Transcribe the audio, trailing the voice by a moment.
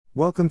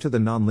Welcome to the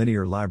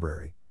Nonlinear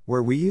Library,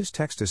 where we use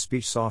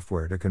text-to-speech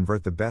software to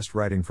convert the best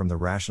writing from the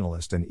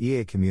rationalist and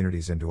EA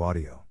communities into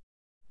audio.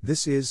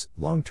 This is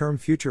Long-Term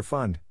Future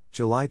Fund,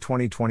 July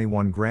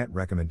 2021 Grant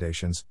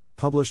Recommendations,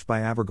 published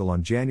by abergal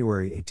on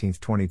January 18,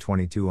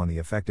 2022 on the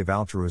Effective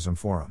Altruism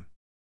Forum.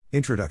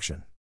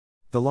 Introduction.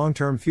 The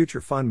Long-Term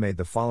Future Fund made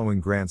the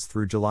following grants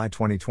through July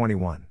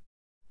 2021.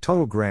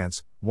 Total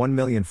grants,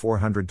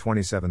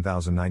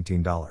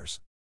 $1,427,019.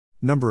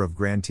 Number of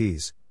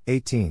grantees,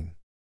 18.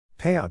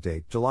 Payout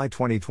date, July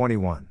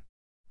 2021.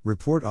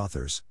 Report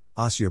authors,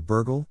 Asya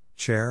Bergel,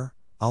 Chair,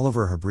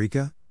 Oliver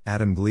Habrika,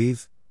 Adam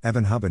Gleave,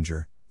 Evan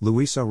Hubinger,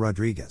 Luisa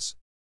Rodriguez.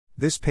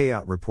 This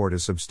payout report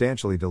is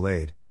substantially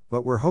delayed,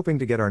 but we're hoping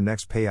to get our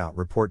next payout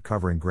report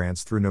covering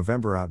grants through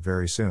November out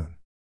very soon.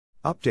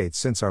 Updates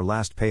since our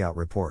last payout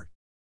report.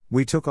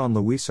 We took on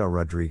Luisa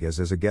Rodriguez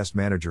as a guest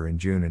manager in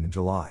June and in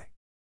July.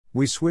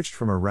 We switched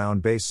from a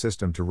round-based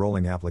system to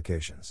rolling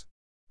applications.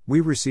 We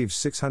received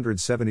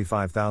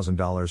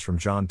 $675,000 from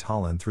John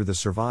Tollin through the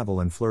Survival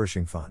and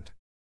Flourishing Fund.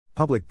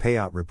 Public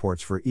payout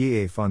reports for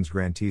EA funds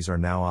grantees are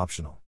now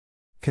optional.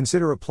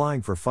 Consider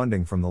applying for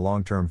funding from the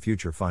Long-Term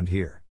Future Fund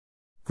here.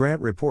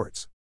 Grant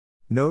reports.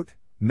 Note,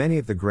 many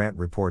of the grant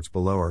reports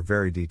below are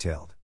very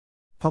detailed.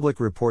 Public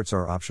reports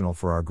are optional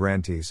for our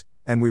grantees,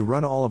 and we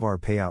run all of our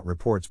payout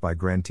reports by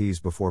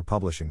grantees before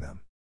publishing them.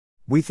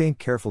 We think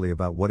carefully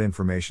about what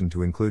information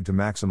to include to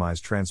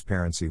maximize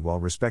transparency while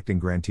respecting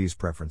grantees'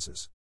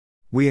 preferences.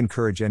 We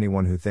encourage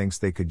anyone who thinks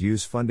they could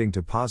use funding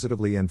to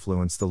positively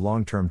influence the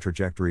long-term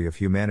trajectory of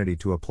humanity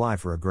to apply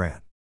for a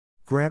grant.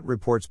 Grant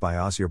reports by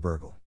Asya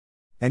Bergel.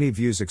 Any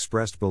views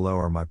expressed below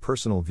are my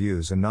personal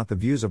views and not the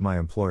views of my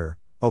employer,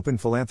 Open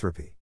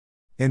Philanthropy.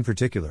 In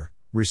particular,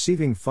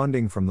 receiving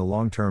funding from the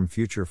Long-Term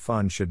Future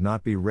Fund should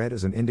not be read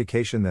as an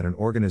indication that an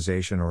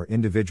organization or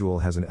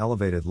individual has an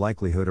elevated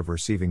likelihood of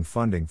receiving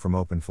funding from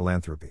Open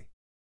Philanthropy.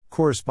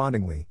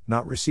 Correspondingly,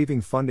 not receiving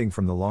funding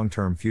from the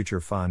Long-Term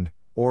Future Fund,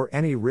 or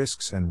any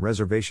risks and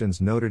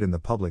reservations noted in the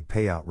public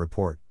payout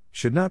report,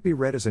 should not be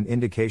read as an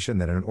indication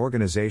that an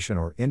organization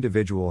or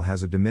individual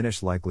has a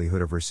diminished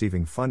likelihood of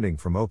receiving funding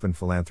from Open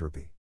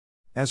Philanthropy.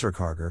 Ezra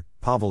Karger,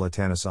 Pavel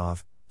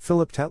Atanesov,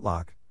 Philip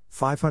Tetlock,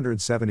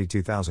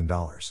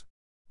 $572,000.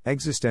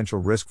 Existential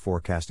Risk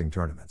Forecasting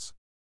Tournaments.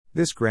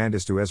 This grant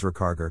is to Ezra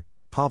Karger,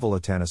 Pavel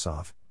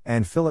Atanesov,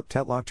 and Philip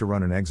Tetlock to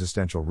run an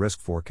existential risk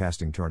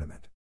forecasting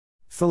tournament.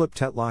 Philip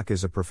Tetlock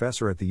is a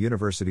professor at the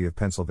University of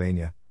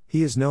Pennsylvania.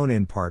 He is known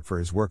in part for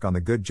his work on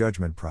the Good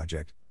Judgment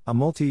Project, a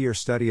multi-year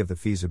study of the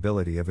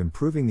feasibility of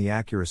improving the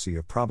accuracy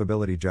of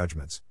probability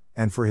judgments,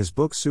 and for his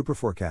book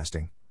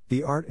Superforecasting,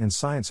 The Art and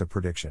Science of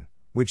Prediction,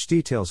 which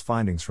details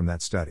findings from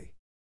that study.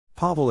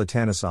 Pavel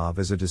Atanesov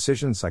is a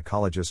decision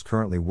psychologist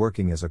currently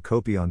working as a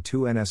copy on 2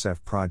 NSF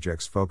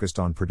projects focused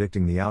on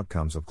predicting the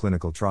outcomes of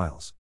clinical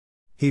trials.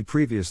 He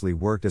previously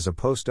worked as a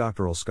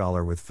postdoctoral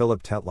scholar with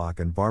Philip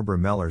Tetlock and Barbara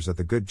Mellers at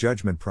the Good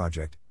Judgment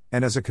Project,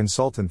 and as a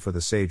consultant for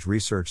the SAGE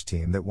research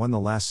team that won the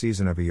last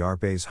season of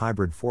ERP's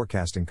hybrid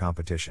forecasting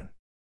competition.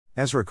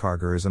 Ezra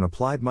Karger is an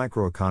applied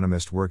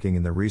microeconomist working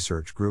in the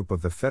research group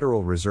of the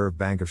Federal Reserve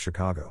Bank of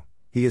Chicago.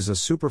 He is a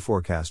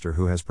superforecaster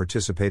who has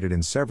participated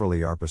in several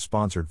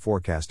ERPA-sponsored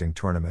forecasting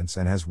tournaments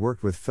and has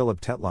worked with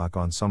Philip Tetlock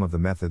on some of the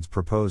methods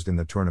proposed in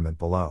the tournament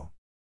below.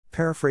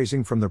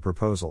 Paraphrasing from the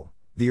proposal,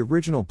 the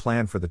original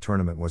plan for the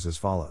tournament was as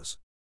follows.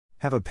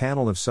 Have a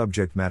panel of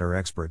subject matter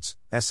experts,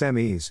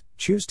 SMEs,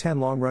 choose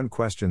 10 long-run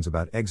questions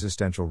about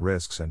existential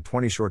risks and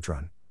 20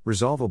 short-run,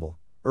 resolvable,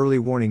 early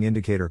warning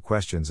indicator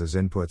questions as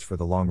inputs for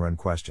the long-run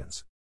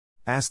questions.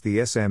 Ask the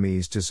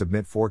SMEs to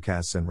submit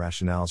forecasts and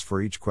rationales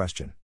for each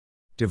question.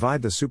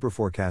 Divide the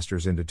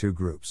superforecasters into 2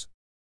 groups.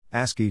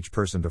 Ask each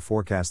person to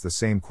forecast the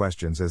same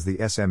questions as the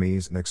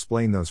SMEs and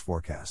explain those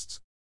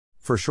forecasts.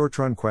 For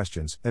short-run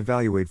questions,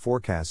 evaluate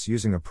forecasts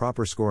using a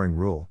proper scoring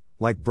rule,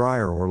 like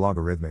Breyer or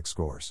logarithmic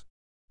scores.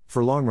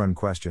 For long-run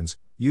questions,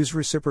 use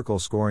reciprocal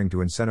scoring to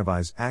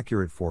incentivize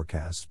accurate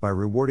forecasts by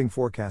rewarding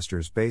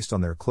forecasters based on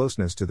their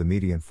closeness to the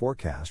median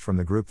forecast from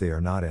the group they are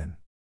not in.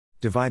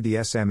 Divide the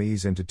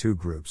SMEs into 2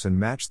 groups and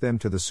match them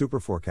to the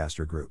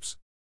superforecaster groups.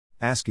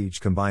 Ask each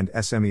combined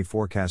SME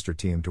forecaster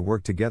team to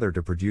work together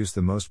to produce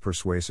the most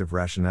persuasive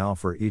rationale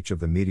for each of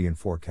the median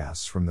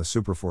forecasts from the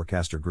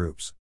superforecaster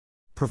groups.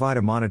 Provide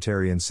a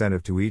monetary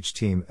incentive to each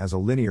team as a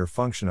linear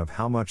function of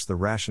how much the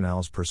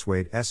rationales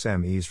persuade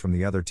SMEs from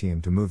the other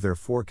team to move their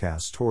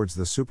forecasts towards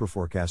the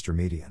superforecaster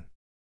median.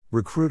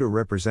 Recruit a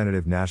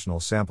representative national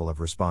sample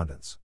of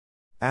respondents.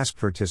 Ask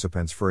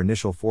participants for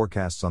initial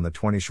forecasts on the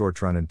 20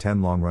 short-run and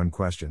 10 long-run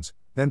questions,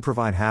 then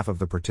provide half of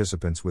the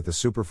participants with the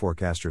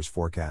superforecasters'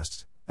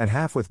 forecasts, and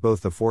half with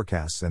both the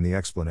forecasts and the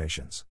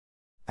explanations.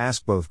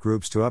 Ask both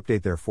groups to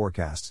update their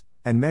forecasts,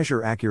 and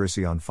measure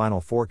accuracy on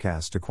final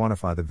forecasts to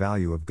quantify the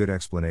value of good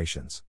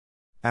explanations.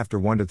 After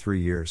 1 to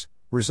 3 years,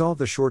 resolve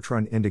the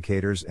short-run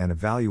indicators and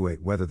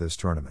evaluate whether this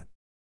tournament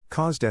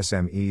caused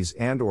SMEs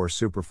and/or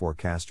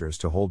superforecasters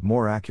to hold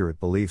more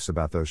accurate beliefs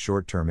about those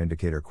short-term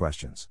indicator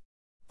questions.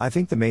 I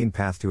think the main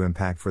path to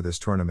impact for this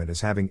tournament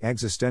is having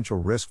existential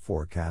risk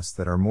forecasts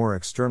that are more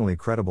externally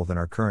credible than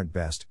our current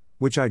best,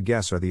 which I'd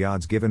guess are the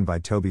odds given by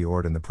Toby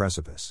Ord in The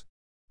Precipice.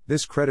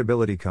 This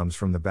credibility comes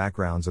from the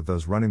backgrounds of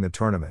those running the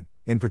tournament,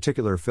 in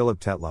particular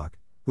Philip Tetlock,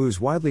 who is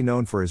widely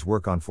known for his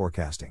work on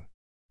forecasting.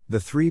 The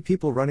three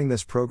people running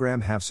this program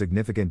have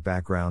significant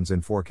backgrounds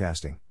in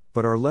forecasting,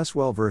 but are less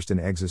well versed in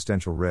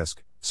existential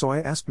risk, so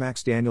I asked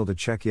Max Daniel to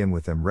check in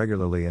with them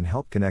regularly and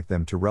help connect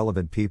them to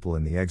relevant people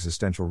in the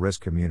existential risk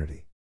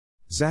community.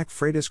 Zach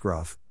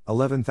Freitasgroff,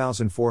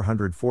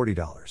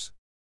 $11,440.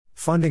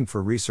 Funding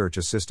for research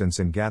assistance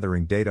in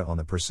gathering data on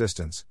the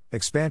persistence,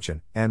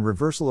 expansion, and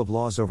reversal of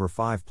laws over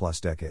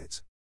 5+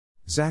 decades.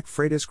 Zach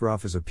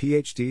Freitasgroff is a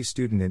PhD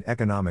student in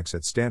economics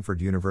at Stanford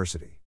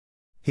University.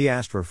 He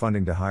asked for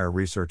funding to hire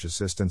research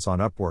assistants on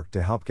Upwork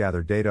to help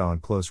gather data on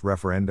close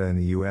referenda in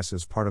the U.S.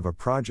 as part of a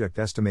project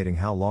estimating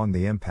how long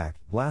the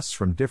impact lasts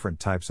from different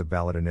types of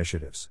ballot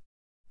initiatives.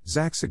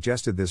 Zach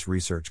suggested this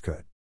research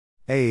could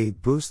A.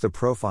 Boost the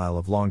profile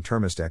of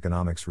long-termist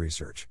economics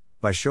research,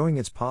 by showing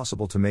it's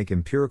possible to make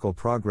empirical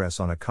progress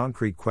on a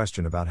concrete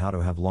question about how to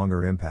have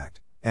longer impact,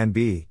 and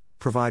B.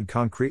 Provide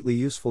concretely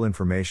useful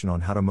information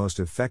on how to most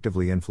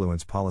effectively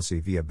influence policy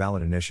via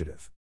ballot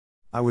initiative.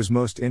 I was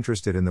most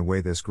interested in the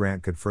way this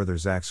grant could further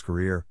Zach's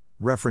career.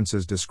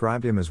 References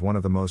described him as one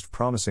of the most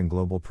promising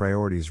global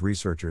priorities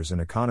researchers and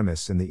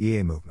economists in the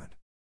EA movement.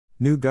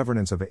 New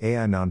governance of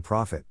AI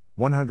nonprofit,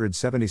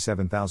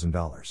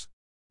 $177,000.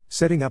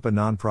 Setting up a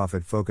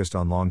nonprofit focused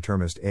on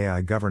long-termist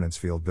AI governance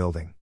field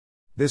building.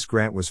 This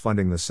grant was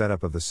funding the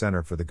setup of the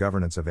Center for the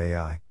Governance of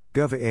AI,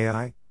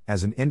 GovAI,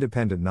 as an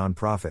independent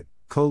nonprofit,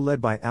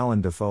 co-led by Alan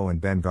Defoe and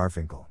Ben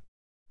Garfinkel.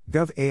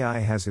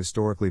 GovAI has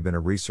historically been a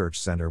research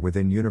center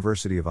within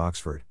University of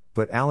Oxford,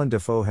 but Alan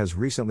Defoe has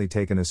recently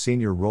taken a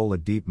senior role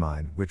at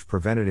DeepMind, which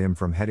prevented him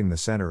from heading the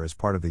center as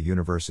part of the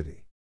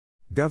university.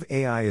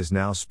 GovAI is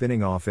now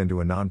spinning off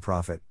into a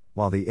nonprofit,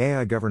 while the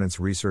AI governance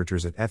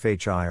researchers at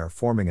FHI are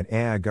forming an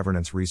AI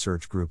governance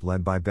research group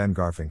led by Ben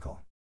Garfinkel.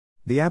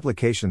 The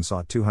application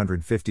sought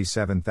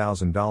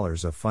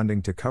 $257,000 of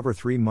funding to cover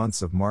 3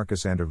 months of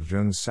Marcus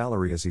Anderljung's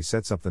salary as he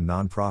sets up the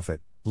nonprofit,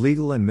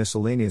 legal and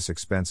miscellaneous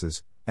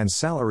expenses, and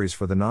salaries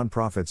for the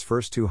nonprofit's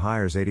first 2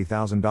 hires.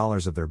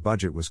 $80,000 of their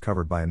budget was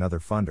covered by another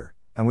funder,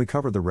 and we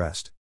covered the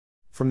rest.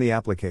 From the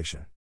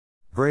application.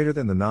 Greater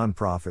than the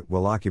nonprofit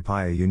will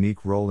occupy a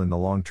unique role in the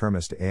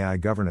long-termist AI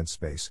governance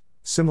space,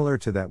 similar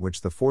to that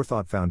which the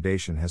Forethought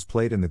Foundation has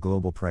played in the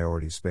global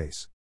priority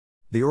space.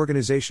 The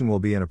organization will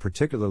be in a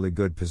particularly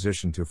good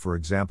position to, for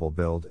example,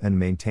 build and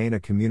maintain a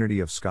community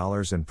of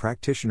scholars and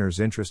practitioners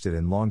interested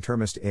in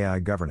long-termist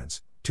AI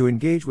governance, to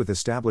engage with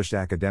established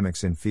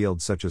academics in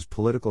fields such as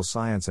political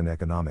science and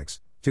economics,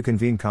 to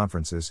convene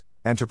conferences,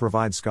 and to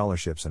provide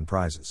scholarships and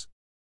prizes.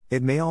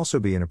 It may also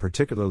be in a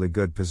particularly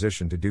good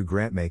position to do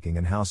grant-making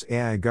and house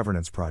AI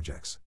governance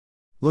projects.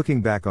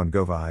 Looking back on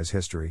GovAI's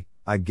history,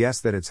 I guess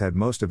that it's had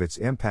most of its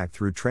impact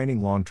through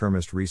training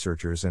long-termist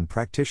researchers and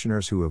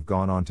practitioners who have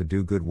gone on to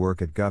do good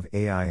work at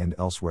GovAI and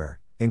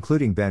elsewhere,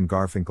 including Ben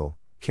Garfinkel,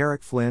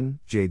 Carrick Flynn,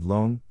 Jade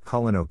Long,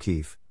 Colin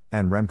O'Keefe,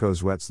 and Remco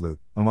Zwetsloot,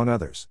 among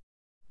others.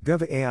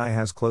 GovAI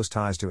has close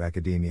ties to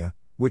academia,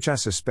 which I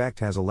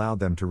suspect has allowed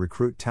them to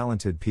recruit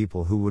talented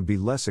people who would be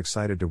less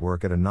excited to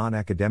work at a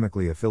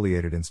non-academically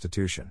affiliated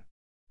institution.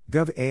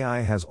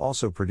 GovAI has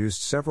also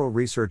produced several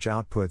research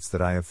outputs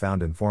that I have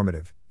found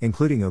informative,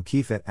 including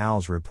O'Keefe et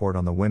al.'s report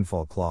on the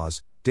windfall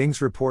clause,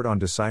 Ding's report on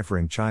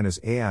deciphering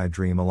China's AI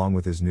dream along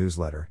with his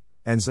newsletter,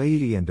 and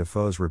Zaidi and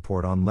Defoe's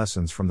report on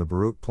lessons from the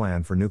Baruch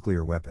plan for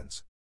nuclear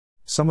weapons.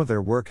 Some of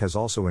their work has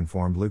also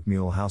informed Luke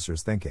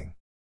Muehlhauser's thinking.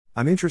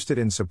 I'm interested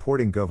in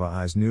supporting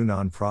GovAI's new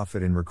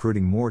nonprofit in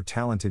recruiting more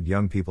talented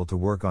young people to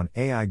work on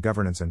AI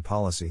governance and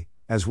policy,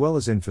 as well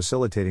as in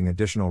facilitating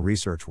additional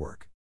research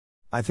work.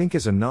 I think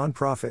as a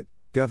nonprofit,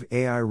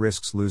 GovAI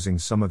risks losing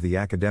some of the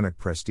academic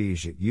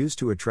prestige it used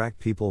to attract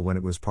people when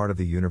it was part of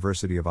the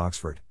University of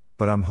Oxford,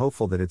 but I'm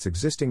hopeful that its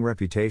existing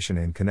reputation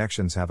and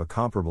connections have a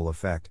comparable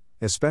effect,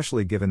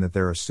 especially given that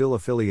there are still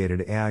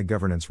affiliated AI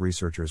governance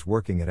researchers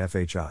working at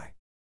FHI.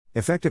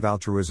 Effective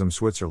Altruism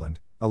Switzerland,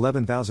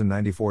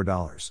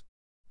 $11,094.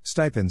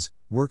 Stipends,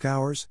 work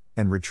hours,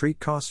 and retreat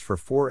costs for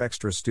 4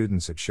 extra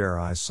students at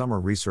Sherai's summer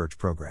research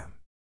program.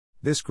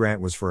 This grant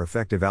was for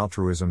Effective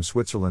Altruism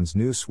Switzerland's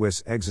new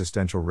Swiss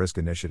existential risk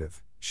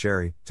initiative,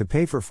 Sherry, to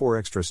pay for 4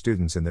 extra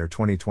students in their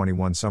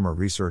 2021 summer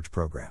research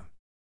program.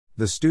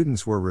 The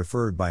students were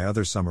referred by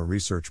other summer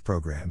research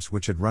programs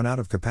which had run out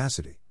of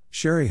capacity.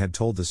 Sherry had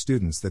told the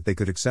students that they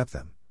could accept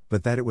them,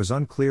 but that it was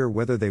unclear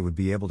whether they would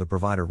be able to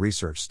provide a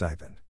research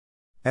stipend.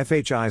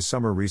 FHI's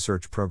summer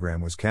research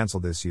program was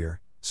cancelled this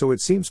year, so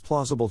it seems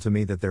plausible to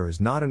me that there is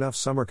not enough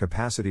summer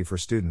capacity for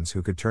students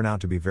who could turn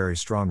out to be very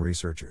strong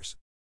researchers.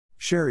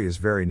 Sherry is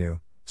very new,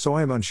 so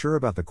I am unsure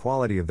about the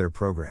quality of their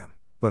program,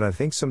 but I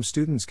think some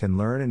students can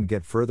learn and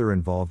get further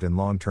involved in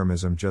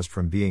long-termism just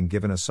from being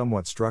given a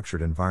somewhat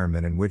structured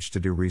environment in which to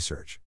do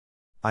research.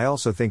 I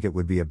also think it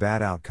would be a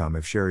bad outcome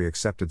if Sherry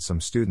accepted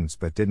some students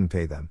but didn't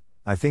pay them.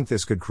 I think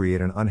this could create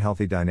an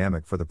unhealthy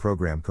dynamic for the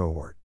program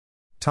cohort.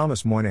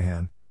 Thomas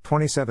Moynihan,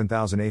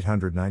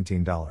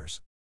 $27,819.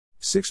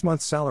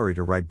 6-month salary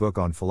to write book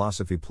on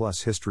philosophy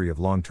plus history of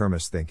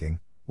long-termist thinking,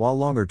 while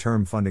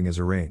longer-term funding is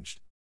arranged.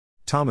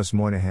 Thomas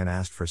Moynihan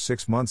asked for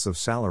 6 months of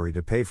salary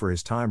to pay for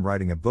his time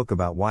writing a book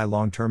about why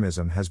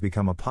long-termism has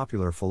become a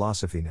popular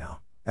philosophy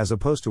now, as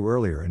opposed to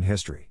earlier in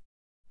history.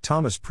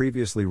 Thomas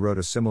previously wrote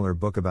a similar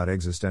book about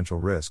existential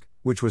risk,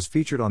 which was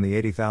featured on the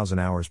 80,000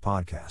 Hours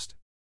podcast.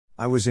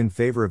 I was in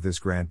favor of this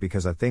grant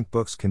because I think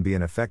books can be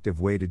an effective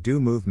way to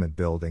do movement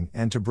building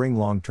and to bring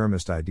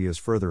long-termist ideas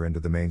further into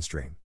the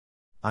mainstream.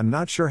 I'm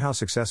not sure how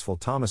successful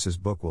Thomas's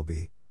book will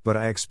be, but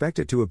I expect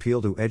it to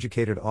appeal to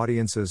educated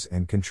audiences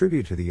and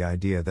contribute to the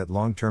idea that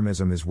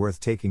long-termism is worth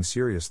taking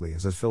seriously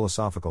as a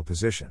philosophical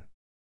position.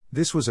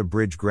 This was a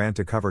bridge grant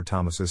to cover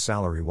Thomas's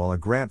salary while a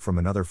grant from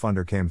another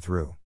funder came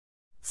through.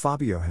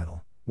 Fabio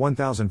Henel,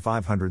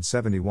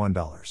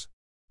 $1,571.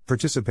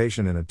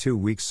 Participation in a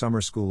 2-week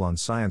summer school on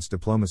science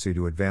diplomacy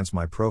to advance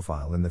my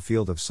profile in the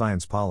field of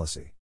science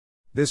policy.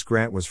 This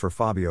grant was for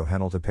Fabio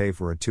Henel to pay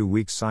for a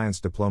 2-week science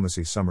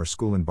diplomacy summer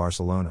school in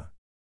Barcelona.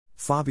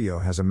 Fabio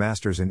has a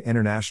master's in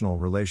international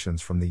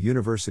relations from the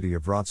University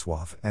of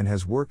Wrocław and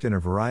has worked in a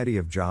variety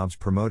of jobs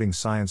promoting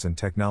science and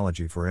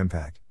technology for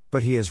impact,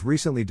 but he has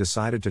recently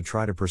decided to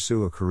try to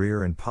pursue a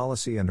career in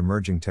policy and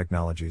emerging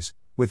technologies,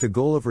 with the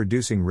goal of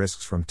reducing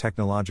risks from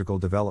technological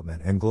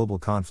development and global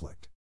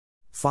conflict.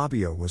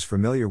 Fabio was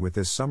familiar with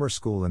this summer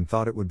school and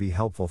thought it would be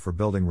helpful for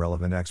building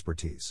relevant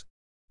expertise.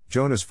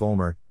 Jonas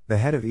Vollmer, the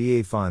head of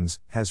EA Funds,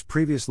 has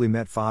previously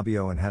met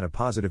Fabio and had a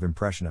positive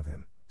impression of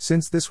him.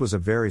 Since this was a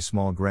very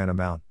small grant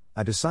amount,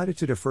 I decided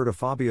to defer to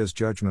Fabio's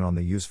judgment on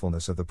the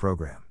usefulness of the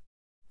program.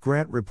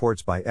 Grant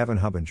reports by Evan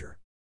Hubinger.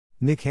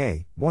 Nick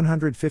Hay,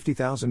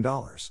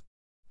 $150,000.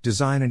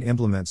 Design and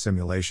implement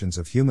simulations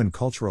of human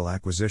cultural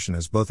acquisition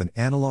as both an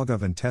analog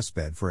of and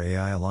testbed for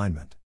AI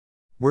alignment.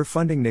 We're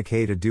funding Nick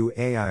Hay to do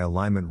AI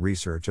alignment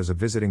research as a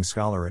visiting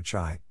scholar at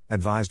CHI,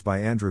 advised by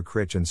Andrew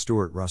Critch and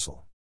Stuart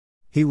Russell.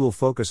 He will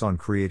focus on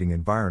creating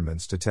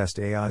environments to test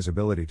AI's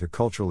ability to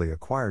culturally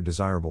acquire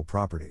desirable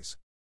properties.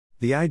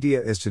 The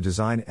idea is to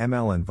design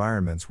ML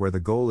environments where the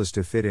goal is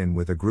to fit in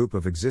with a group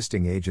of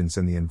existing agents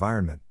in the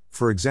environment,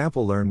 for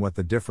example, learn what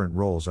the different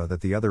roles are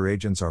that the other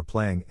agents are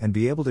playing and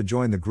be able to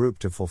join the group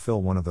to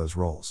fulfill one of those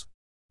roles.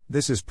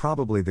 This is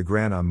probably the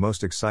grant I'm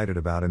most excited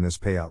about in this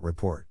payout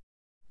report.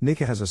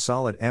 Nika has a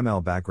solid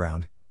ML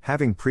background,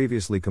 having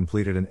previously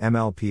completed an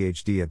ML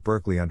PhD at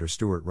Berkeley under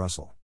Stuart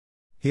Russell.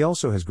 He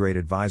also has great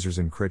advisors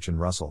in Critch and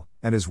Russell,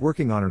 and is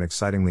working on an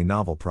excitingly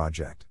novel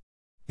project.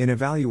 In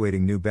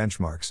evaluating new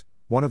benchmarks,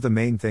 one of the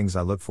main things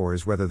I look for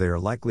is whether they are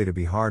likely to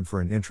be hard for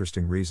an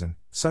interesting reason,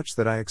 such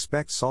that I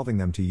expect solving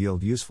them to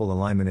yield useful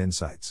alignment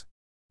insights.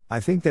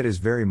 I think that is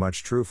very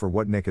much true for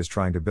what Nick is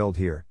trying to build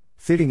here.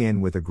 Fitting in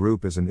with a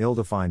group is an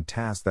ill-defined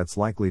task that's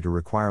likely to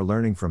require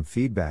learning from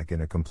feedback in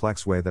a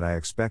complex way that I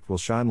expect will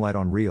shine light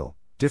on real,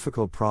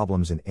 difficult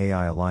problems in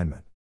AI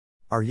alignment.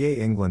 Arye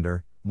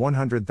Englander,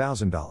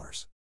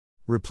 $100,000.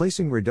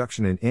 Replacing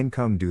reduction in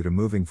income due to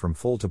moving from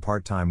full to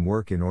part-time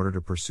work in order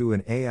to pursue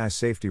an AI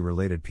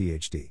safety-related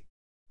PhD.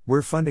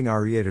 We're funding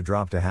Arye to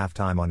drop to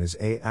half-time on his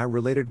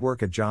AI-related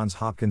work at Johns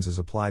Hopkins'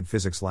 Applied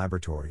Physics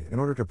Laboratory in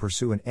order to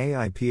pursue an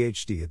AI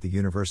PhD at the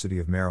University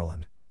of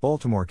Maryland,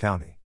 Baltimore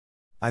County.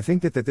 I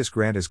think that this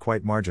grant is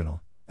quite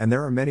marginal, and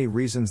there are many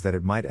reasons that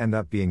it might end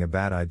up being a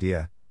bad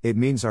idea. It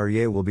means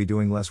Arye will be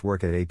doing less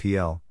work at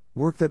APL,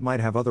 work that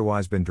might have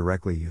otherwise been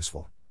directly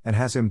useful, and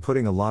has him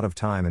putting a lot of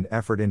time and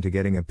effort into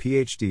getting a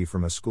PhD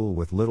from a school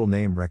with little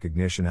name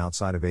recognition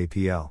outside of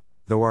APL,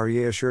 though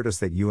Arye assured us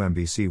that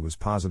UMBC was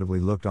positively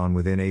looked on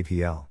within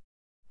APL.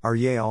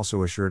 Arye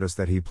also assured us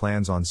that he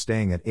plans on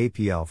staying at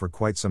APL for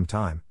quite some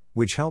time,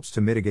 which helps to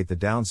mitigate the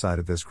downside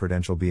of this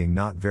credential being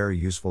not very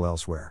useful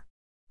elsewhere.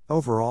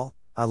 Overall,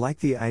 I like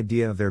the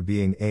idea of there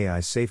being AI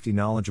safety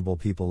knowledgeable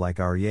people like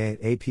Arye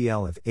at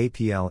APL if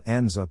APL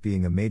ends up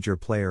being a major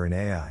player in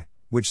AI,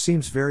 which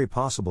seems very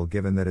possible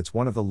given that it's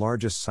one of the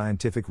largest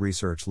scientific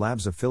research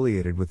labs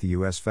affiliated with the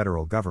US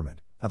federal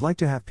government. I'd like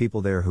to have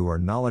people there who are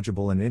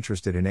knowledgeable and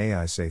interested in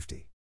AI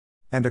safety.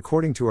 And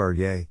according to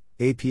Arye,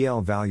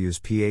 APL values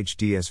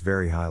PhDs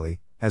very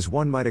highly, as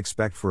one might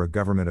expect for a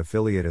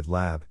government-affiliated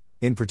lab.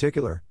 In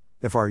particular,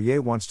 if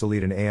Arye wants to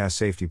lead an AI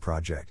safety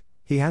project,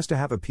 he has to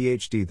have a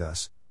PhD.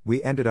 Thus,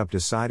 we ended up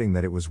deciding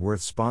that it was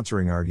worth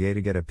sponsoring Arye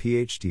to get a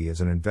PhD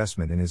as an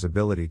investment in his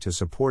ability to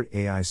support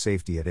AI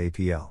safety at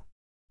APL.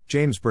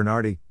 James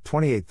Bernardi,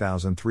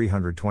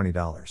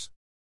 $28,320.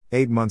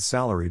 8-month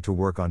salary to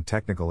work on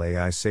technical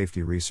AI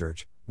safety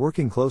research,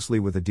 working closely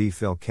with a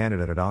DPhil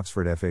candidate at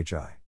Oxford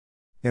FHI.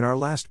 In our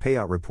last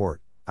payout report,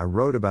 I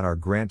wrote about our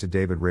grant to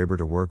David Raber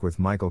to work with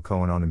Michael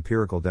Cohen on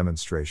empirical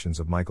demonstrations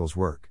of Michael's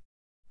work.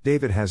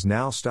 David has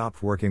now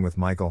stopped working with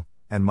Michael,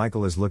 and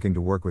Michael is looking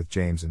to work with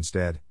James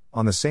instead,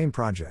 on the same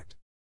project.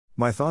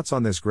 My thoughts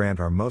on this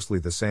grant are mostly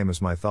the same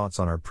as my thoughts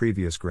on our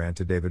previous grant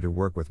to David to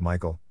work with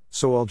Michael,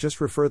 so I'll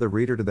just refer the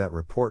reader to that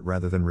report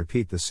rather than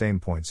repeat the same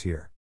points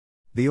here.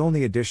 The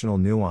only additional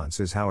nuance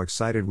is how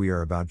excited we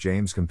are about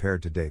James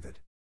compared to David.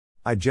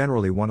 I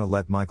generally want to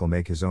let Michael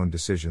make his own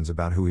decisions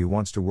about who he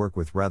wants to work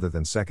with rather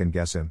than second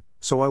guess him,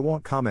 so I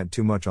won't comment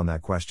too much on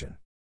that question.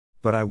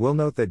 But I will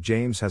note that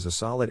James has a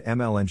solid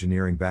ML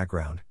engineering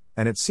background,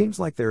 and it seems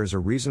like there is a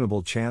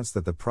reasonable chance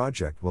that the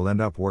project will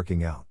end up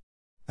working out.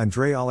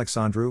 Andrei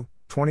Alexandru,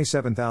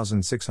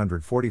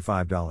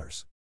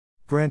 $27,645.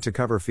 Grant to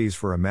cover fees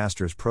for a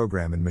master's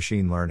program in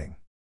machine learning.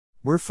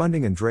 We're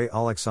funding Andrei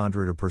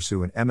Alexandru to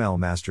pursue an ML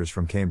master's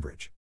from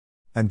Cambridge.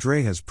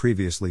 Andrei has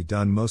previously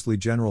done mostly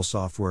general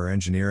software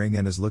engineering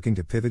and is looking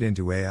to pivot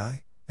into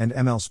AI, and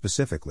ML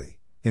specifically,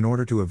 in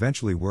order to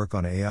eventually work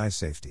on AI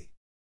safety.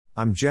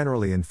 I'm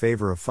generally in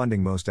favor of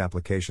funding most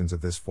applications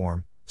of this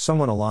form.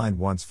 Someone aligned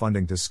wants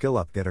funding to skill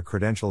up, get a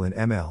credential in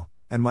ML,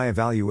 and my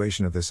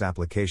evaluation of this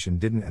application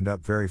didn't end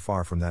up very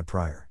far from that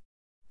prior.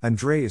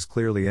 Andrei is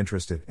clearly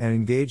interested and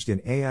engaged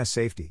in AI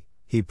safety.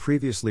 He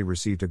previously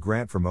received a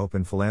grant from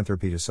Open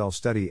Philanthropy to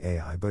self-study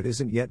AI but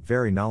isn't yet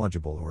very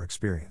knowledgeable or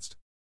experienced.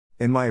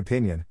 In my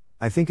opinion,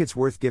 I think it's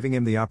worth giving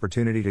him the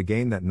opportunity to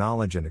gain that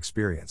knowledge and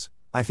experience.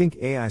 I think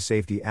AI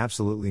safety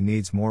absolutely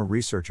needs more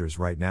researchers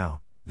right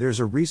now. There's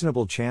a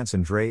reasonable chance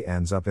Andrei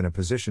ends up in a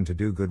position to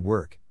do good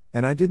work,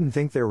 and I didn't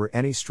think there were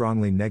any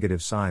strongly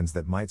negative signs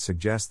that might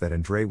suggest that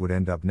Andrei would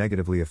end up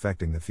negatively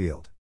affecting the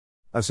field.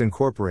 US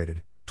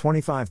Incorporated,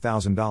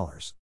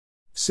 $25,000.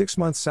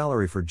 6-month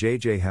salary for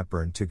J.J.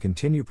 Hepburn to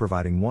continue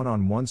providing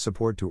one-on-one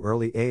support to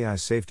early AI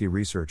safety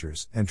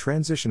researchers and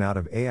transition out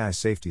of AI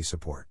safety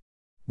support.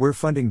 We're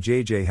funding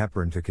J.J.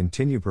 Hepburn to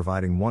continue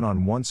providing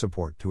one-on-one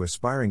support to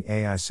aspiring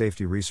AI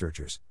safety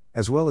researchers,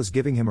 as well as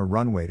giving him a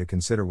runway to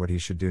consider what he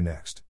should do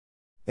next.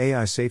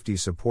 AI safety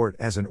support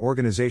as an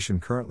organization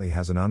currently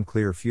has an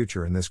unclear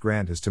future, and this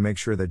grant is to make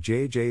sure that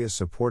J.J. is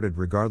supported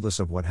regardless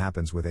of what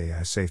happens with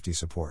AI safety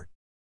support.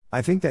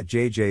 I think that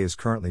J.J. is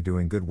currently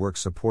doing good work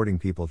supporting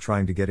people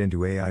trying to get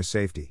into AI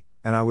safety,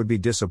 and I would be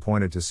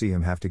disappointed to see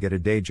him have to get a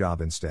day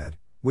job instead,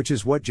 which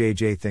is what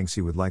J.J. thinks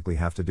he would likely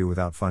have to do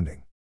without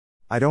funding.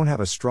 I don't have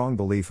a strong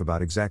belief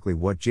about exactly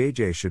what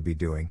J.J. should be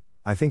doing.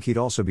 I think he'd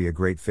also be a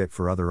great fit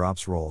for other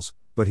ops roles,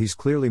 but he's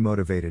clearly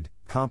motivated,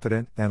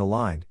 competent, and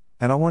aligned,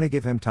 and I want to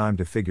give him time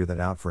to figure that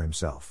out for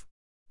himself.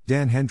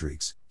 Dan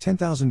Hendricks,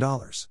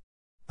 $10,000.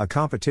 A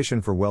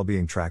competition for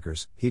well-being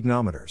trackers,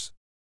 hedonometers.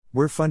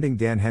 We're funding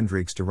Dan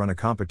Hendricks to run a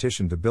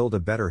competition to build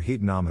a better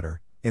hedonometer,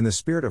 in the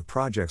spirit of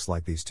projects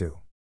like these two.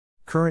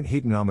 Current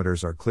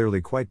hedonometers are clearly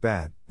quite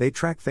bad. They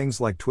track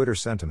things like Twitter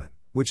sentiment,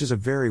 which is a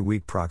very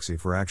weak proxy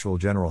for actual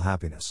general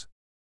happiness.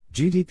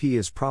 GDP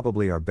is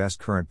probably our best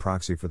current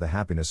proxy for the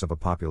happiness of a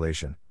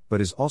population, but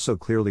is also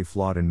clearly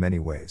flawed in many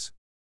ways.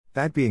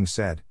 That being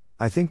said,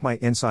 I think my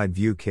inside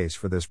view case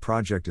for this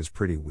project is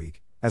pretty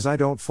weak, as I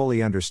don't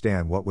fully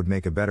understand what would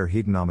make a better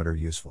hedonometer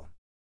useful.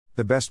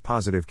 The best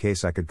positive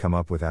case I could come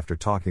up with after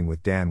talking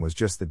with Dan was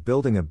just that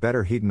building a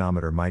better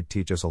hedonometer might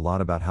teach us a lot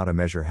about how to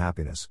measure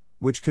happiness,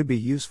 which could be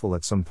useful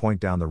at some point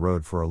down the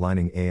road for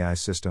aligning AI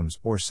systems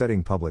or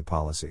setting public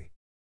policy.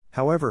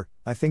 However,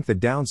 I think the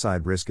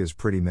downside risk is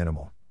pretty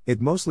minimal.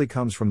 It mostly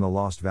comes from the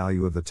lost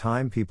value of the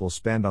time people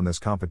spend on this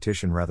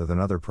competition rather than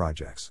other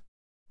projects.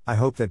 I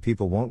hope that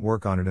people won't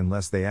work on it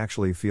unless they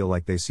actually feel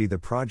like they see the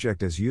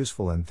project as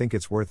useful and think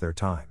it's worth their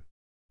time.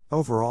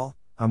 Overall,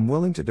 I'm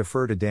willing to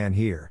defer to Dan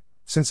here,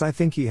 since I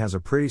think he has a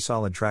pretty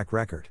solid track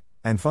record,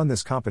 and fund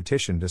this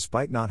competition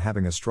despite not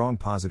having a strong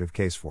positive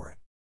case for it.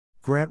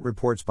 Grant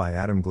reports by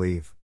Adam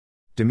Gleave.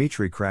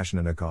 Dmitry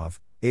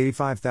Krashenikov,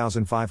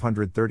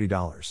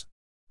 $85,530.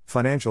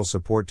 Financial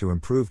support to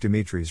improve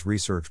Dmitry's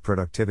research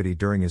productivity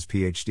during his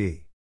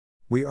PhD.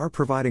 We are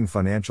providing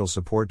financial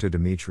support to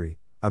Dmitry,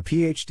 a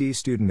PhD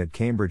student at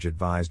Cambridge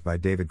advised by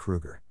David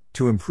Kruger,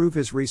 to improve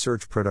his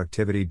research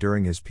productivity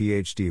during his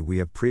PhD. We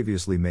have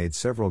previously made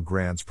several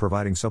grants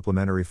providing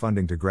supplementary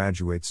funding to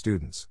graduate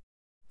students.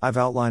 I've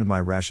outlined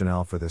my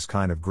rationale for this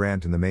kind of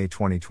grant in the May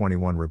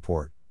 2021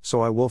 report,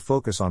 so I will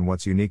focus on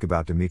what's unique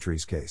about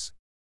Dmitry's case.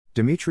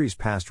 Dmitry's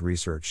past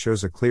research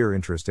shows a clear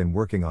interest in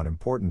working on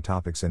important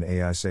topics in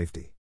AI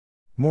safety.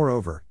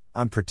 Moreover,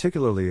 I'm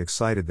particularly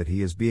excited that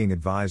he is being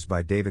advised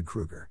by David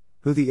Kruger,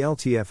 who the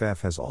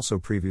LTFF has also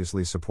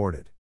previously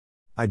supported.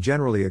 I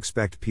generally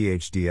expect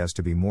PhDs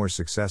to be more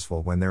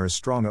successful when there is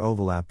strong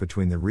overlap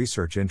between the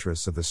research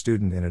interests of the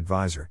student and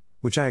advisor,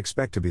 which I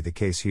expect to be the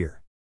case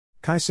here.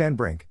 Kai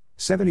Sandbrink,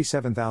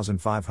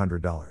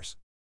 $77,500.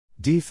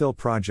 DPhil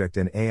project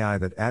in AI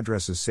that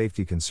addresses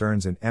safety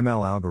concerns in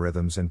ML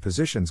algorithms and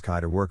positions Kai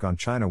to work on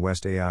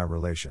China-West AI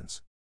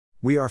relations.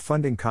 We are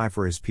funding Kai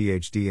for his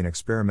PhD in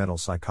experimental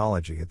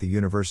psychology at the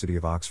University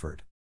of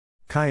Oxford.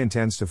 Kai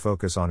intends to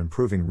focus on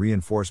improving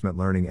reinforcement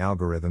learning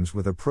algorithms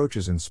with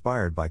approaches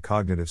inspired by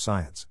cognitive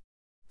science.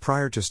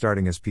 Prior to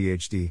starting his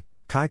PhD,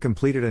 Kai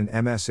completed an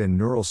MS in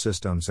Neural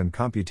Systems and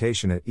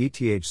Computation at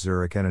ETH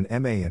Zurich and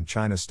an MA in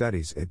China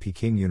Studies at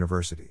Peking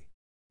University.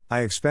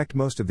 I expect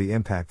most of the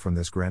impact from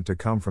this grant to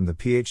come from the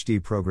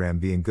PhD program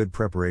being good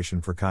preparation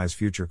for Kai's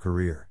future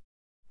career.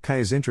 Kai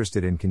is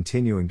interested in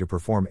continuing to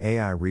perform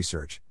AI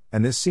research,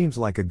 and this seems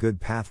like a good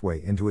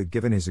pathway into it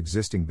given his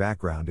existing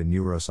background in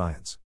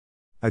neuroscience.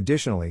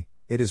 Additionally,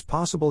 It is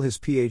possible his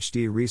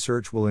PhD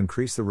research will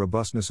increase the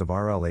robustness of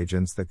RL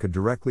agents that could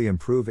directly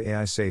improve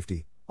AI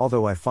safety,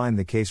 although I find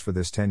the case for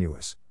this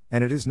tenuous,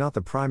 and it is not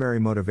the primary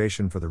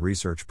motivation for the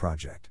research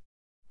project.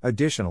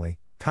 Additionally,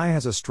 Kai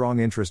has a strong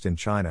interest in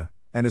China,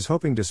 and is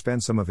hoping to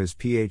spend some of his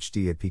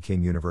PhD at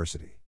Peking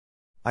University.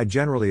 I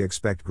generally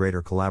expect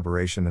greater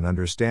collaboration and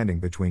understanding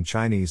between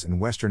Chinese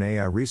and Western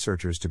AI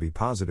researchers to be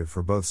positive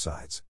for both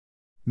sides.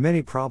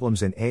 Many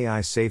problems in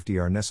AI safety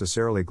are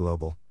necessarily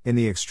global. In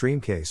the extreme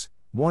case,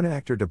 one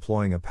actor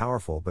deploying a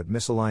powerful but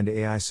misaligned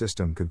AI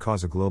system could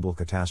cause a global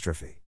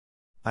catastrophe.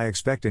 I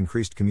expect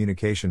increased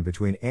communication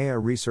between AI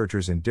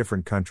researchers in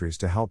different countries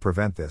to help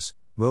prevent this,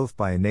 both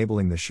by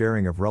enabling the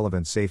sharing of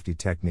relevant safety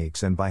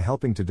techniques and by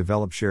helping to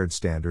develop shared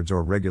standards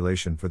or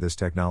regulation for this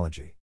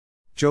technology.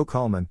 Joe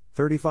Coleman,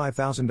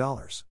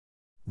 $35,000.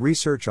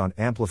 Research on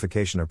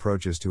amplification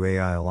approaches to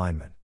AI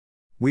alignment.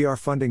 We are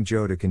funding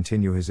Joe to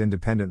continue his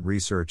independent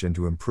research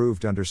into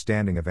improved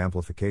understanding of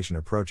amplification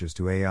approaches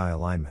to AI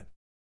alignment.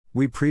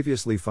 We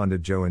previously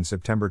funded Joe in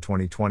September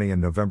 2020 and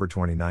November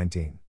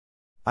 2019.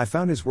 I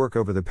found his work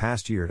over the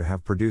past year to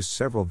have produced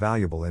several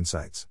valuable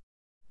insights.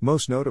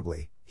 Most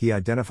notably, he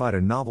identified a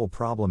novel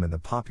problem in the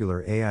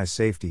popular AI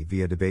safety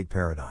via debate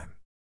paradigm.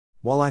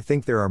 While I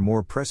think there are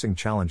more pressing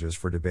challenges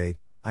for debate,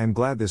 I am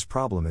glad this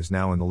problem is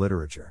now in the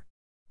literature.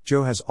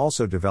 Joe has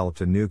also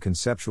developed a new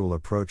conceptual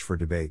approach for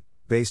debate,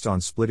 based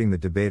on splitting the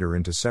debater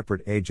into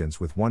separate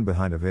agents with one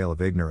behind a veil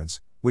of ignorance,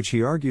 which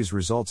he argues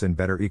results in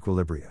better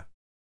equilibria.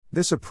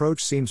 This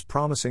approach seems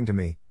promising to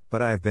me,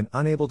 but I have been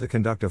unable to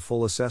conduct a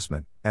full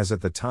assessment, as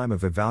at the time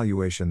of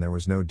evaluation there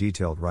was no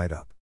detailed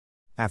write-up.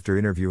 After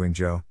interviewing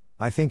Joe,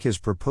 I think his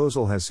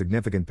proposal has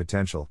significant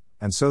potential,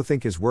 and so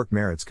think his work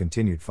merits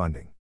continued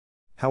funding.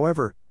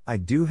 However, I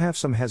do have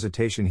some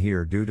hesitation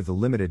here due to the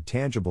limited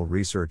tangible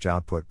research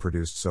output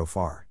produced so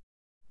far.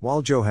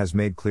 While Joe has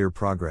made clear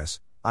progress,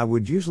 I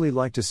would usually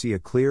like to see a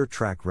clear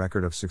track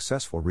record of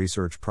successful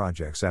research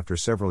projects after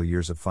several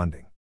years of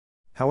funding.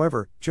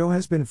 However, Joe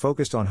has been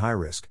focused on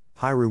high-risk,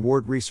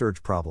 high-reward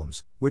research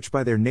problems, which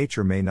by their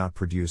nature may not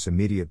produce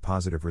immediate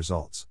positive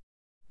results.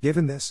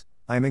 Given this,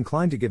 I am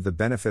inclined to give the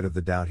benefit of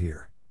the doubt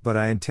here, but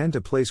I intend to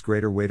place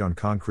greater weight on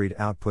concrete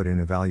output in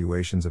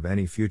evaluations of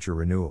any future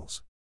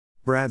renewals.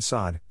 Brad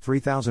Sod,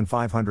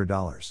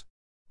 $3,500.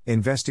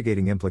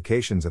 Investigating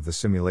implications of the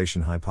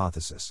simulation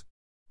hypothesis.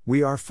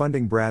 We are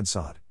funding Brad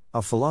Sod,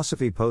 a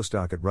philosophy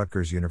postdoc at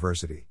Rutgers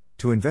University,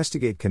 to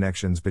investigate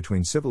connections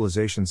between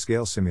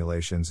civilization-scale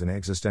simulations and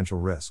existential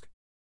risk.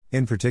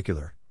 In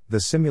particular, the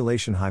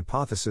simulation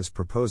hypothesis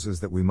proposes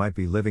that we might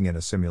be living in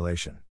a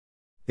simulation.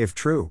 If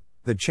true,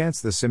 the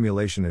chance the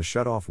simulation is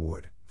shut off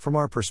would, from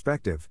our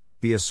perspective,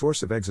 be a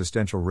source of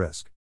existential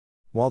risk.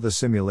 While the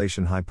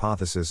simulation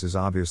hypothesis is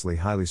obviously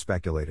highly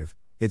speculative,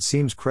 it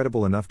seems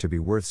credible enough to be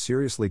worth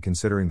seriously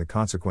considering the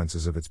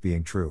consequences of its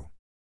being true.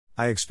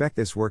 I expect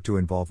this work to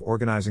involve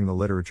organizing the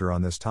literature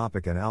on this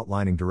topic and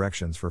outlining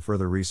directions for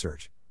further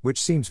research,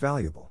 which seems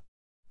valuable.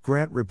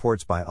 Grant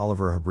reports by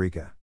Oliver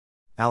Habrika.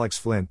 Alex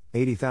Flint,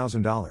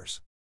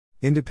 $80,000.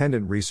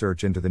 Independent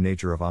research into the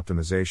nature of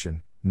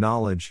optimization,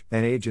 knowledge,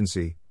 and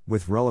agency,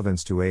 with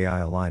relevance to AI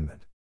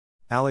alignment.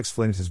 Alex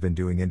Flint has been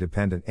doing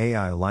independent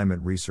AI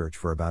alignment research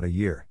for about a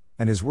year,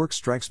 and his work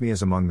strikes me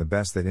as among the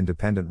best that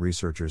independent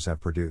researchers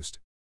have produced.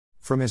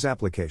 From his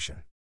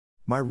application.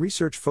 My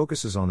research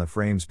focuses on the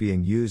frames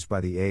being used by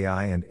the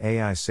AI and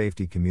AI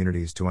safety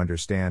communities to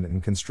understand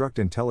and construct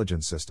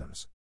intelligent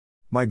systems.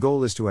 My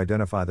goal is to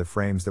identify the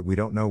frames that we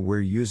don't know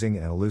we're using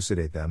and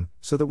elucidate them,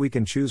 so that we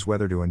can choose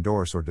whether to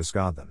endorse or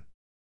discard them.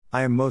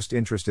 I am most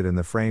interested in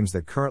the frames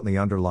that currently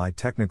underlie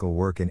technical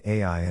work in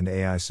AI and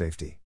AI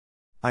safety.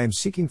 I am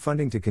seeking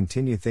funding to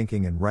continue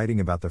thinking and writing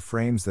about the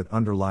frames that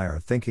underlie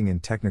our thinking in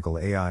technical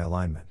AI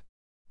alignment.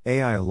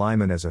 AI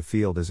alignment as a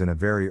field is in a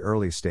very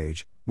early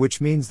stage,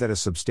 which means that a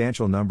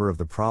substantial number of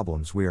the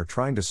problems we are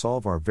trying to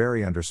solve are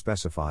very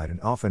underspecified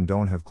and often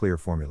don't have clear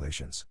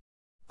formulations.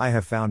 I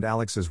have found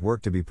Alex's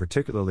work to be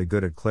particularly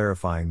good at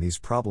clarifying these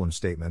problem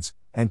statements,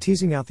 and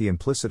teasing out the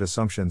implicit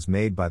assumptions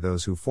made by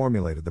those who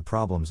formulated the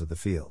problems of the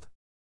field.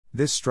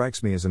 This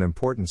strikes me as an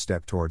important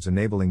step towards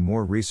enabling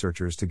more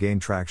researchers to gain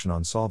traction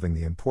on solving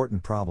the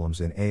important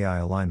problems in AI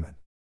alignment.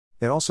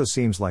 It also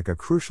seems like a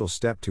crucial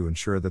step to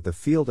ensure that the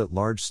field at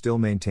large still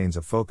maintains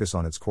a focus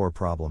on its core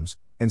problems,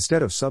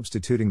 instead of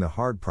substituting the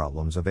hard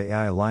problems of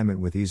AI alignment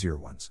with easier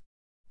ones.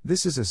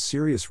 This is a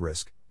serious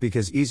risk,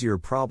 because easier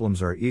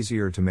problems are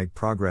easier to make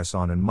progress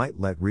on and might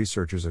let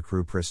researchers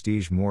accrue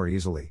prestige more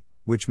easily,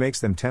 which makes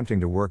them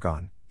tempting to work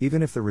on,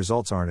 even if the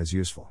results aren't as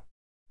useful.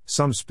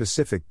 Some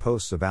specific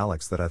posts of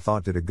Alex that I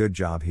thought did a good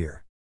job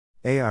here.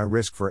 AI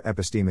risk for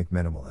epistemic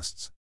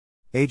minimalists.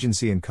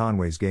 Agency in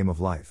Conway's Game of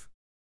Life.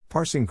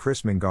 Parsing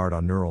Chris Mingard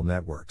on neural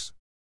networks.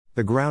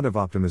 The ground of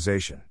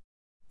optimization.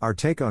 Our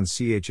take on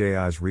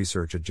CHAI's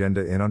research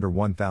agenda in under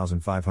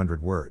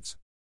 1,500 words.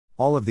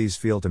 All of these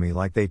feel to me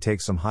like they take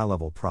some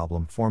high-level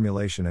problem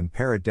formulation and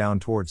pare it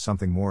down towards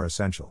something more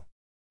essential.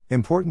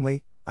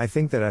 Importantly, I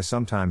think that I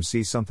sometimes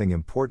see something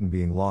important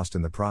being lost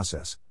in the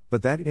process,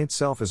 but that in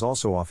itself is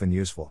also often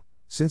useful,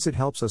 since it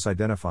helps us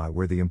identify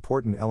where the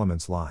important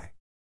elements lie.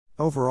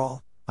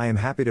 Overall, I am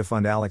happy to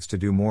fund Alex to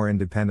do more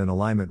independent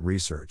alignment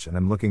research, and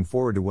I'm looking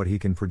forward to what he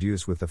can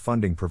produce with the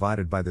funding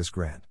provided by this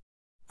grant.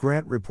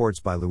 Grant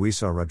reports by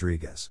Luisa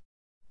Rodriguez.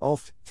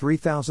 ULF,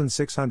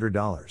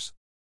 $3,600.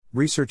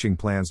 Researching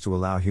plans to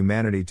allow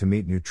humanity to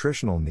meet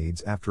nutritional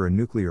needs after a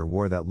nuclear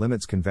war that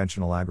limits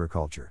conventional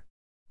agriculture.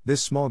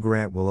 This small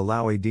grant will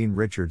allow Aideen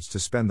Richards to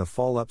spend the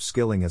fall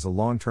upskilling as a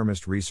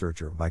long-termist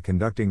researcher by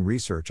conducting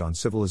research on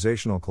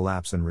civilizational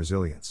collapse and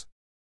resilience.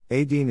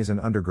 Aideen is an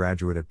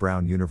undergraduate at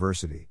Brown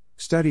University,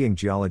 studying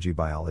geology,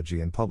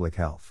 biology, and public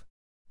health.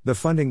 The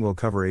funding will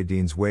cover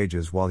Aideen's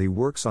wages while he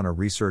works on a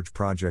research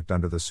project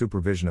under the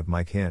supervision of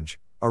Mike Hinge,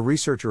 a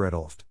researcher at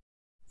ULFT.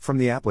 From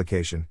the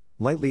application,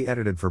 lightly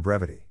edited for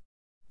brevity.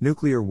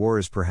 Nuclear war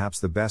is perhaps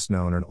the best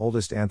known and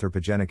oldest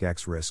anthropogenic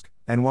X risk,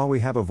 and while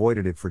we have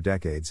avoided it for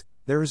decades,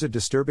 there is a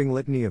disturbing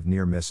litany of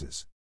near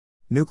misses.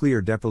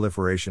 Nuclear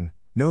deproliferation,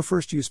 no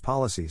first-use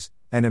policies,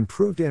 and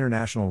improved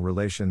international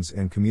relations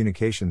and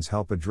communications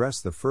help address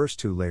the first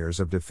two layers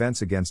of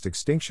defense against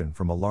extinction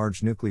from a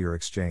large nuclear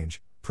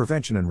exchange,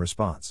 prevention and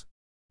response.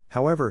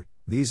 However,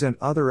 these and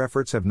other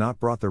efforts have not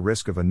brought the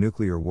risk of a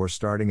nuclear war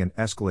starting and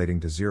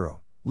escalating to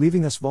zero,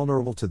 leaving us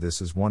vulnerable to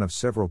this as one of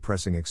several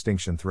pressing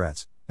extinction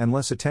threats, and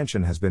less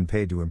attention has been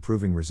paid to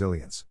improving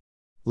resilience.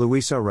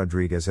 Luisa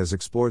Rodriguez has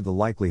explored the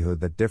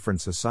likelihood that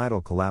different societal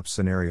collapse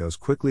scenarios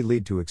quickly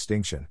lead to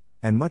extinction,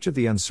 and much of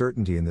the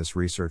uncertainty in this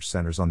research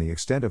centers on the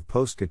extent of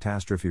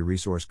post-catastrophe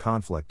resource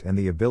conflict and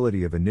the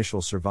ability of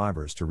initial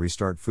survivors to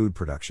restart food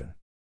production.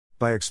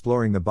 By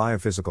exploring the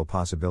biophysical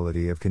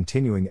possibility of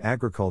continuing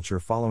agriculture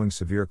following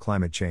severe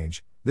climate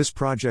change, this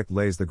project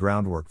lays the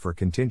groundwork for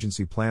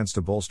contingency plans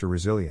to bolster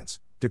resilience,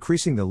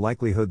 decreasing the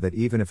likelihood that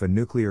even if a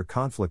nuclear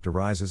conflict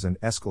arises and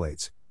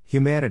escalates,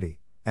 humanity,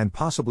 and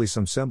possibly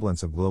some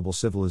semblance of global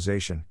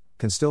civilization,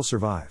 can still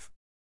survive.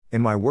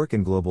 In my work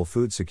in global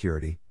food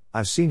security,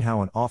 I've seen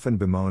how an often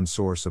bemoaned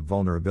source of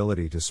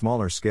vulnerability to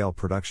smaller-scale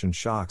production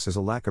shocks is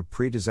a lack of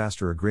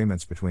pre-disaster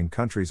agreements between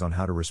countries on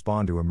how to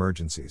respond to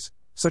emergencies,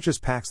 such as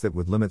pacts that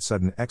would limit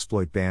sudden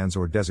exploit bans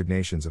or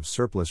designations of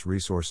surplus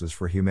resources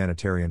for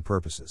humanitarian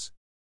purposes.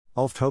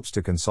 ULFT hopes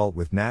to consult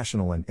with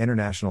national and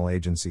international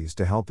agencies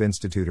to help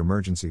institute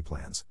emergency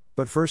plans,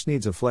 but first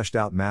needs a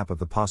fleshed-out map of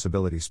the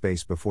possibility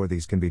space before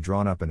these can be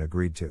drawn up and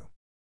agreed to.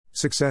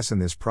 Success in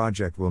this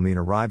project will mean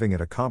arriving at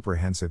a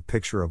comprehensive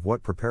picture of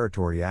what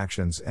preparatory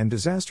actions and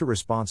disaster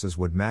responses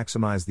would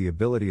maximize the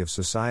ability of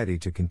society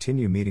to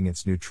continue meeting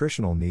its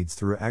nutritional needs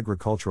through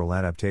agricultural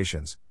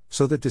adaptations,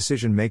 so that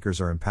decision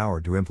makers are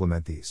empowered to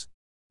implement these.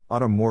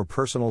 On a more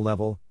personal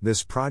level,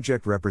 this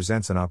project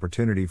represents an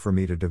opportunity for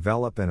me to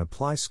develop and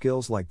apply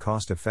skills like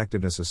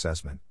cost-effectiveness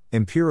assessment,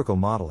 empirical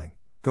modeling,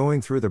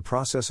 going through the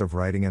process of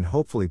writing and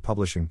hopefully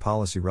publishing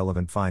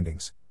policy-relevant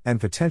findings, and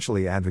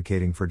potentially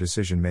advocating for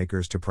decision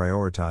makers to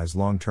prioritize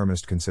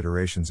long-termist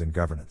considerations in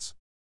governance.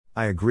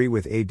 I agree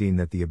with Aideen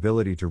that the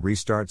ability to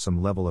restart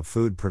some level of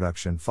food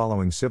production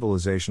following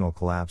civilizational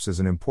collapse is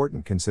an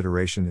important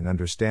consideration in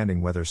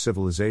understanding whether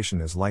civilization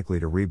is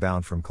likely to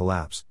rebound from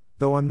collapse,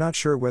 though I'm not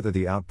sure whether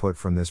the output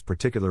from this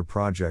particular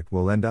project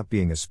will end up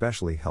being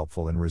especially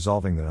helpful in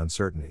resolving that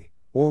uncertainty,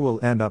 or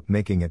will end up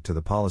making it to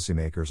the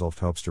policymakers ULFT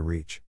hopes to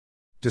reach.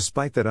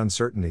 Despite that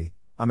uncertainty,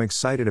 I'm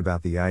excited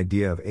about the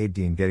idea of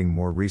Aideen getting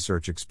more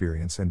research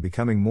experience and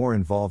becoming more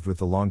involved with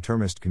the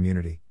long-termist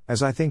community,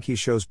 as I think he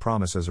shows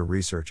promise as a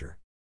researcher.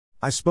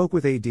 I spoke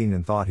with Aideen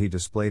and thought he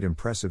displayed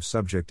impressive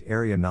subject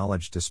area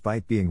knowledge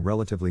despite being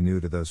relatively new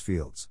to those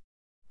fields.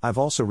 I've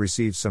also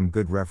received some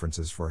good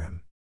references for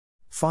him.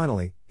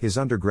 Finally, his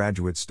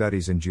undergraduate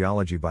studies in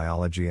geology,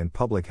 biology, and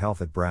public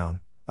health at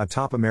Brown, a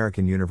top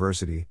American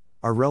university,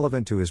 are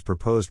relevant to his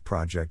proposed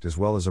project as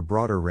well as a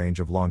broader range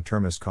of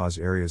long-termist cause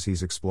areas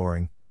he's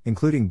exploring,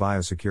 including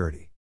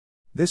biosecurity.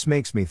 This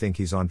makes me think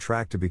he's on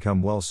track to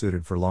become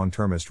well-suited for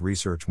long-termist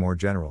research more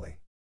generally.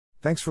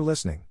 Thanks for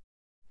listening.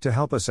 To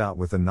help us out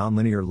with the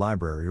Nonlinear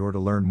Library or to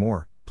learn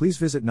more, please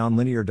visit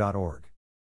nonlinear.org.